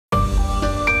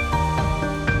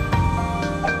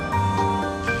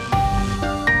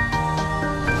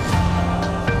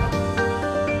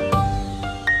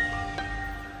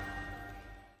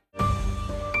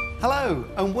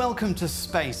and welcome to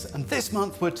space. And this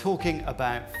month we're talking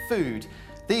about food.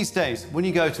 These days, when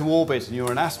you go to orbit and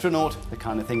you're an astronaut, the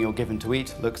kind of thing you're given to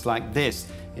eat looks like this.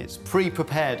 It's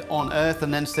pre-prepared on Earth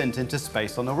and then sent into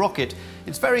space on a rocket.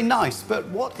 It's very nice, but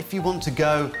what if you want to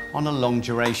go on a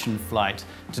long-duration flight?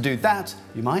 To do that,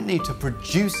 you might need to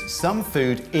produce some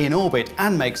food in orbit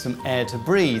and make some air to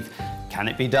breathe. Can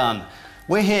it be done?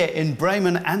 We're here in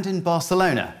Bremen and in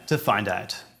Barcelona to find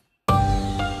out.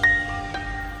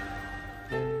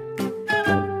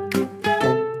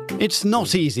 It's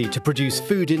not easy to produce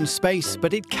food in space,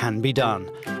 but it can be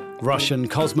done. Russian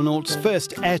cosmonauts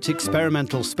first ate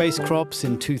experimental space crops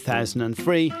in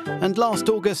 2003, and last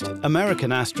August, American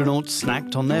astronauts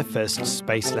snacked on their first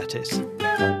space lettuce.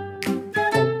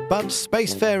 But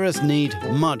spacefarers need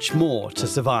much more to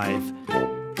survive.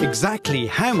 Exactly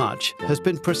how much has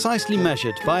been precisely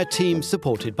measured by a team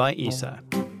supported by ESA.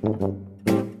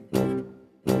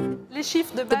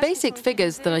 The basic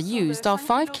figures that are used are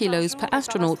 5 kilos per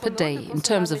astronaut per day in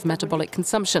terms of metabolic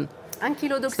consumption.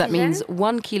 So that means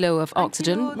 1 kilo of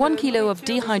oxygen, 1 kilo of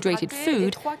dehydrated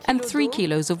food, and 3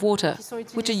 kilos of water,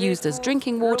 which are used as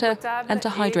drinking water and to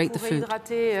hydrate the food.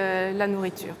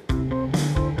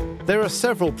 There are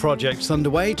several projects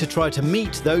underway to try to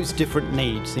meet those different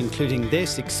needs, including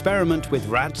this experiment with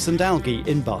rats and algae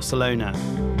in Barcelona.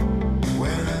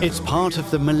 It's part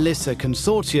of the Melissa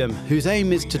consortium, whose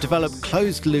aim is to develop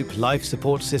closed-loop life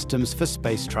support systems for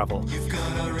space travel.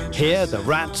 Here, the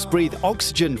rats breathe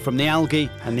oxygen from the algae,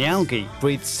 and the algae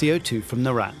breathes CO2 from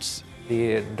the rats.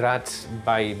 The rats,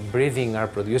 by breathing, are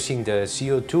producing the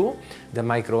CO2. The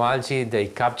microalgae, they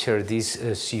capture this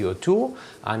CO2,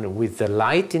 and with the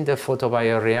light in the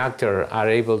photobioreactor are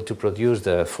able to produce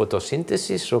the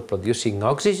photosynthesis, so producing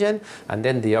oxygen, and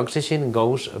then the oxygen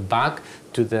goes back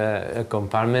to the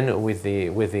compartment with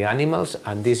the animals,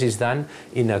 and this is done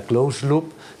in a closed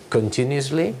loop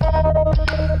continuously.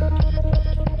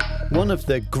 One of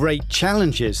the great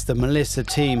challenges the Melissa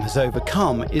team has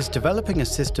overcome is developing a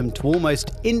system to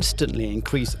almost instantly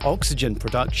increase oxygen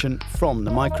production from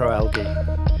the microalgae.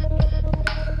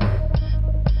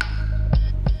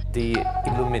 The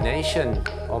illumination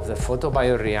of the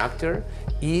photobioreactor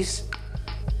is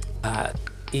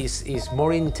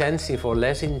more intensive or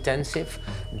less intensive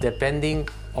depending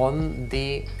on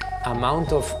the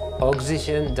amount of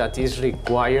oxygen that is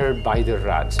required by the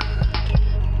rats.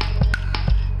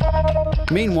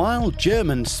 Meanwhile,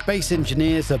 German space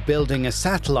engineers are building a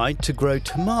satellite to grow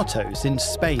tomatoes in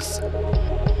space.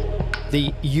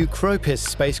 The Euronews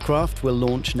spacecraft will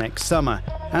launch next summer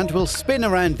and will spin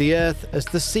around the Earth as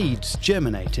the seeds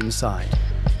germinate inside.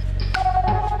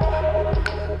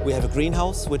 We have a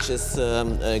greenhouse which is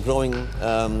growing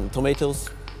tomatoes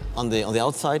on the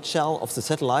outside shell of the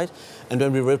satellite, and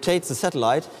when we rotate the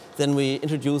satellite, then we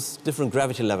introduce different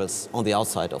gravity levels on the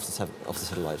outside of the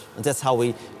satellite. And that's how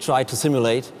we try to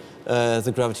simulate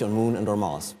the gravity on Moon and on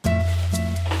Mars.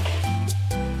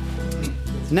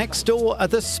 Next door are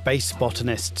the space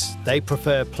botanists. They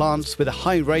prefer plants with a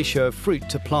high ratio of fruit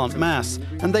to plant mass,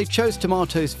 and they chose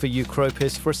tomatoes for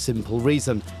Euronews for a simple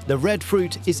reason. The red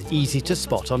fruit is easy to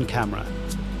spot on camera.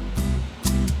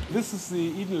 This is the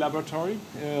Eden Laboratory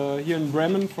here in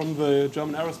Bremen from the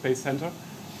German Aerospace Center.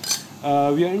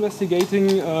 We are investigating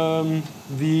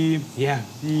the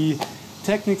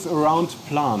techniques around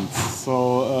plants,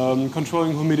 so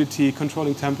controlling humidity,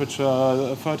 controlling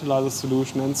temperature, fertilizer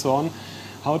solution, and so on.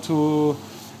 How to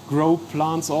grow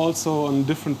plants also on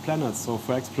different planets, so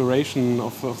for exploration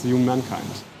of the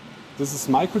humankind. This is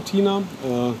microtina,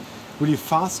 really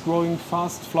fast-growing,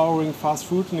 fast-flowering,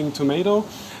 fast-fruiting tomato,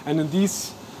 and in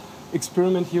these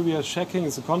experiment here we are checking,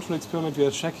 it's a control experiment, we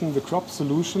are checking the crop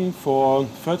solution for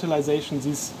fertilization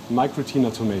these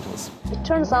microtina tomatoes. It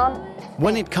turns on.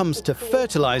 When it comes to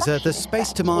fertilizer, the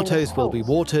space tomatoes will be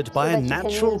watered by a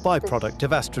natural byproduct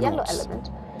of astronauts. Yellow element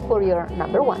for your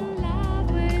number one.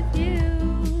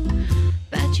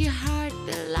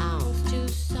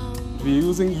 We're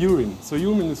using urine. So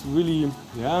urine is really,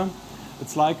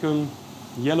 it's like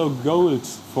yellow gold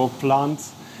for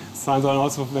plants. And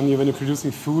also when you're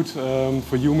producing food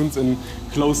for humans in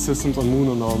closed systems on Moon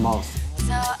and on Mars.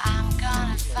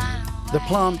 The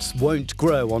plants won't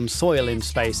grow on soil in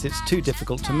space, it's too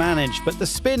difficult to manage, but the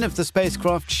spin of the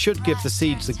spacecraft should give the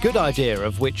seeds a good idea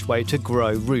of which way to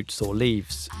grow roots or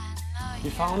leaves.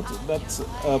 We found that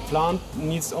a plant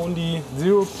needs only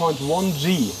 0.1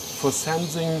 G for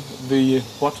sensing the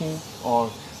bottom or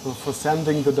for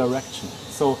sensing the direction.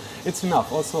 So it's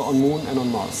enough also on Moon and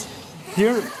on Mars.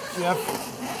 Here we have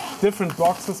different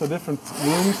boxes or different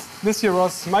rooms. This here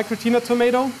was microtina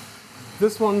tomato.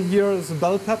 This one here is a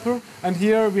bell pepper, and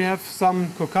here we have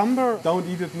some cucumber. Don't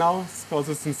eat it now because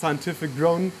it's a scientific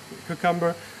grown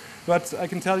cucumber, but I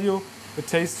can tell you it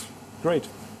tastes great.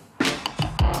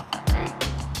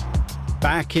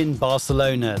 Back in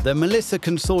Barcelona, the Melissa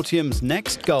Consortium's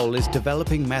next goal is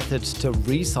developing methods to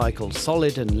recycle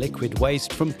solid and liquid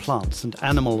waste from plants and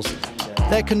animals.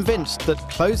 They're convinced that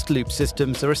closed-loop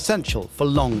systems are essential for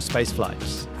long space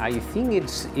flights. I think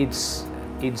it's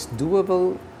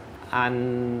doable,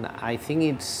 and I think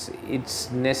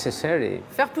it's necessary.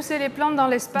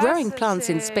 Growing plants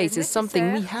in space is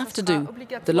something we have to do.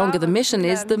 The longer the mission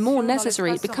is, the more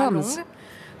necessary it becomes.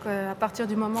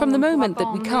 From the moment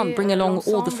that we can't bring along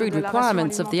all the food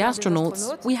requirements of the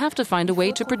astronauts, we have to find a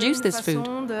way to produce this food.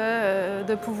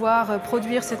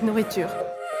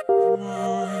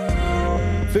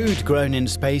 Food grown in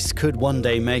space could one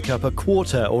day make up a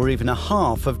quarter or even a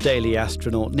half of daily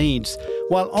astronaut needs,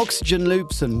 while oxygen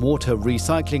loops and water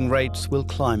recycling rates will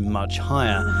climb much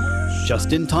higher.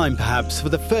 Just in time, perhaps, for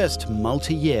the first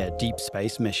multi-year deep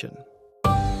space mission.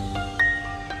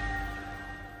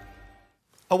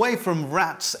 Away from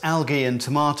rats, algae and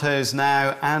tomatoes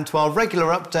now, and to our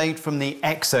regular update from the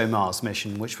ExoMars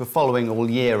mission, which we're following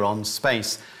all year on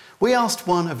space. We asked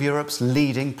one of Europe's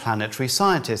leading planetary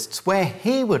scientists where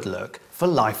he would look for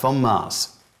life on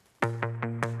Mars.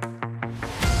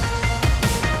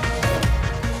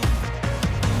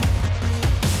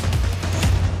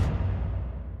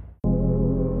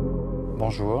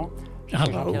 Bonjour.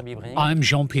 Hello, I'm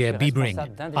Jean-Pierre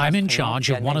Bibring. I'm in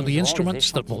charge of one of the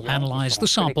instruments that will analyze the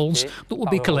samples that will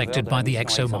be collected by the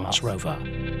ExoMars rover.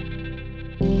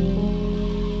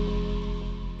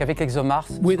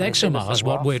 With ExoMars,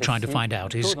 what we're trying to find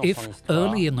out is if,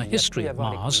 early in the history of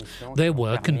Mars, there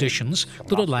were conditions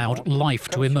that allowed life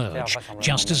to emerge,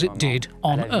 just as it did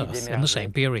on Earth in the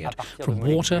same period, from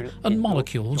water and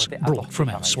molecules brought from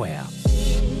elsewhere.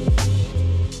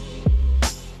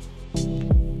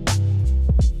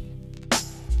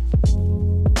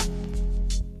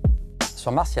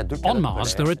 On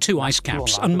Mars, there are 2 ice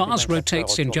caps, and Mars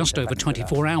rotates in just over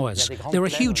 24 hours. There are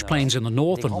huge plains in the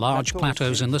north and large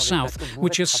plateaus in the south,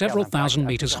 which are several thousand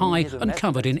meters high and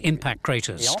covered in impact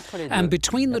craters. And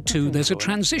between the two, there's a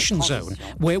transition zone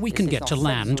where we can get to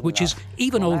land, which is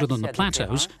even older than the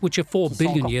plateaus, which are 4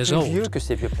 billion years old.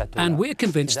 And we're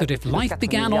convinced that if life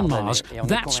began on Mars,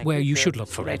 that's where you should look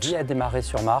for it.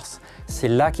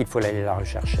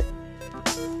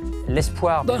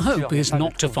 The hope is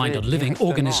not to find a living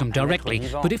organism directly,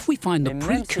 but if we find the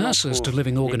precursors to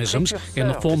living organisms in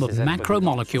the form of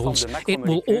macromolecules, it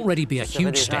will already be a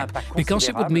huge step, because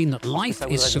it would mean that life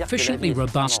is sufficiently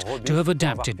robust to have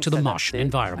adapted to the Martian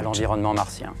environment.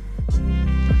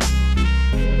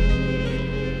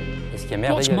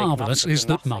 What's marvellous is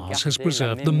that Mars has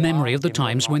preserved the memory of the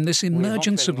times when this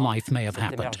emergence of life may have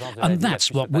happened, and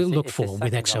that's what we'll look for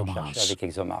with ExoMars.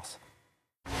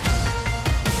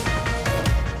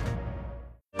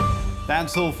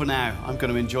 That's all for now. I'm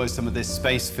going to enjoy some of this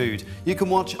space food. You can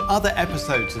watch other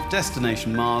episodes of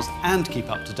Destination Mars and keep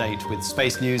up to date with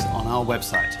space news on our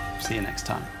website. See you next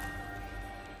time.